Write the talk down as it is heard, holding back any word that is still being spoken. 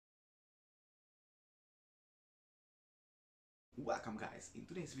Welcome guys, in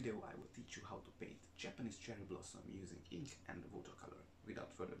today's video I will teach you how to paint Japanese cherry blossom using ink and watercolor.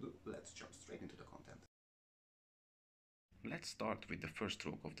 Without further ado, let's jump straight into the content. Let's start with the first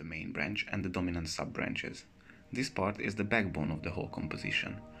stroke of the main branch and the dominant sub-branches. This part is the backbone of the whole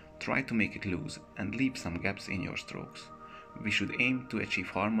composition. Try to make it loose and leave some gaps in your strokes. We should aim to achieve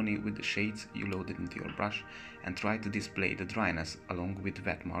harmony with the shades you loaded into your brush and try to display the dryness along with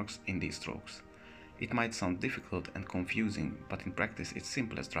wet marks in these strokes. It might sound difficult and confusing, but in practice it's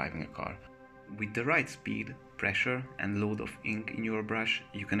simple as driving a car. With the right speed, pressure and load of ink in your brush,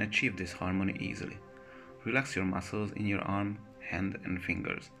 you can achieve this harmony easily. Relax your muscles in your arm, hand and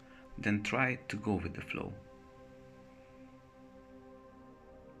fingers. Then try to go with the flow.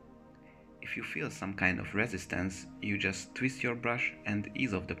 If you feel some kind of resistance, you just twist your brush and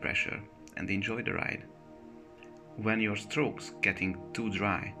ease off the pressure and enjoy the ride. When your stroke's getting too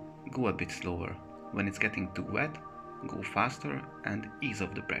dry, go a bit slower. When it's getting too wet, go faster and ease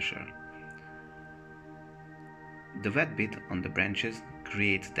off the pressure. The wet bit on the branches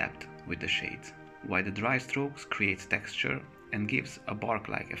creates depth with the shades, while the dry strokes creates texture and gives a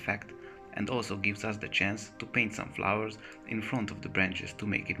bark-like effect, and also gives us the chance to paint some flowers in front of the branches to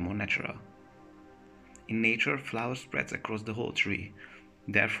make it more natural. In nature, flower spreads across the whole tree,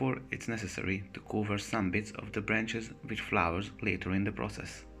 therefore it's necessary to cover some bits of the branches with flowers later in the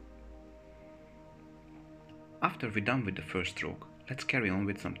process. After we're done with the first stroke, let's carry on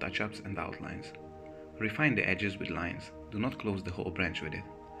with some touch-ups and outlines. Refine the edges with lines, do not close the whole branch with it.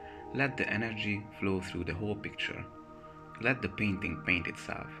 Let the energy flow through the whole picture. Let the painting paint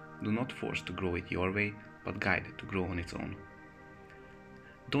itself, do not force to grow it your way, but guide it to grow on its own.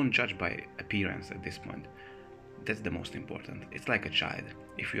 Don't judge by appearance at this point, that's the most important. It's like a child,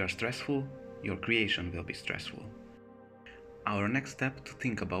 if you are stressful, your creation will be stressful. Our next step to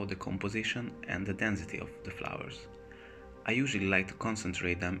think about the composition and the density of the flowers. I usually like to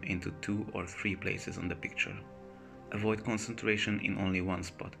concentrate them into 2 or 3 places on the picture. Avoid concentration in only one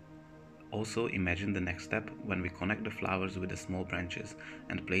spot. Also imagine the next step when we connect the flowers with the small branches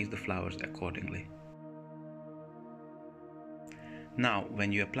and place the flowers accordingly. Now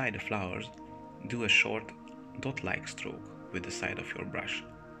when you apply the flowers, do a short dot-like stroke with the side of your brush.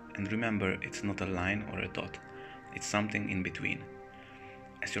 And remember, it's not a line or a dot, it's something in between.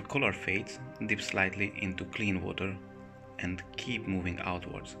 As your color fades, dip slightly into clean water and keep moving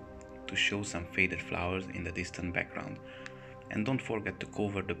outwards to show some faded flowers in the distant background, and don't forget to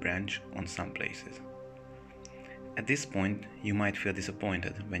cover the branch on some places. At this point you might feel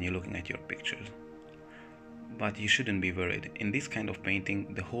disappointed when you're looking at your pictures, but you shouldn't be worried. In this kind of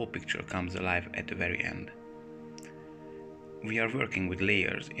painting the whole picture comes alive at the very end. We are working with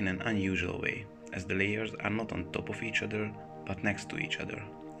layers in an unusual way, as the layers are not on top of each other but next to each other,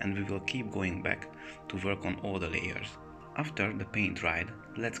 and we will keep going back to work on all the layers. After the paint dried,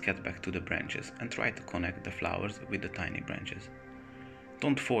 let's get back to the branches and try to connect the flowers with the tiny branches.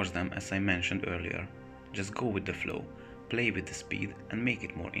 Don't force them as I mentioned earlier, just go with the flow, play with the speed and make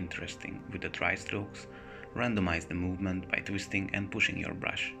it more interesting with the dry strokes, randomize the movement by twisting and pushing your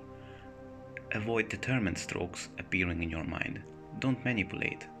brush. Avoid determined strokes appearing in your mind. Don't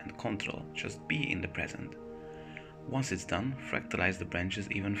manipulate and control, just be in the present. Once it's done, fractalize the branches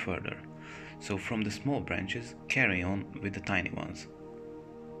even further. So from the small branches, carry on with the tiny ones.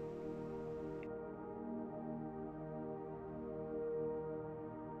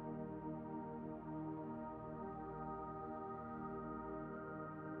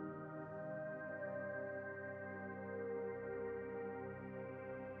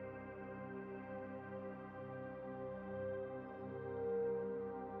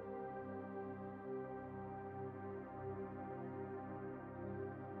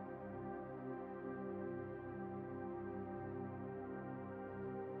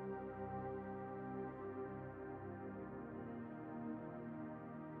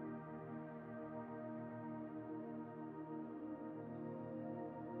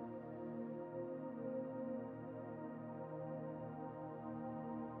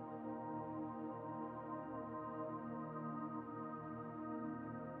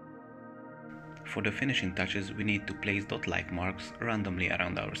 For the finishing touches, we need to place dot-like marks randomly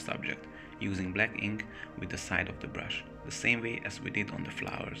around our subject, using black ink with the side of the brush, the same way as we did on the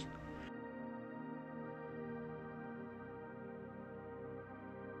flowers.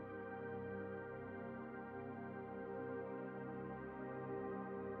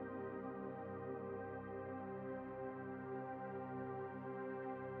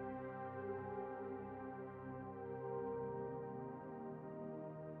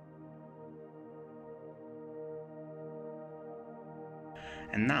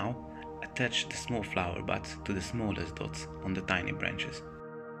 And now, a attach the small flower buds to the smallest dots on the tiny branches.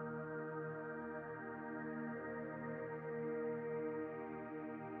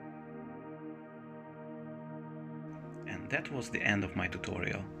 And that was the end of my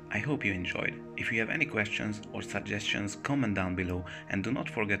tutorial. I hope you enjoyed. If you have any questions or suggestions, comment down below, and do not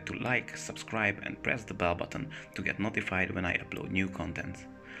forget to like, subscribe and press the bell button to get notified when I upload new content.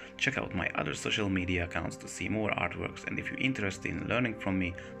 Check out my other social media accounts to see more artworks, and if you're interested in learning from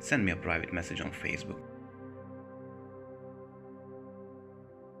me, send me a private message on Facebook.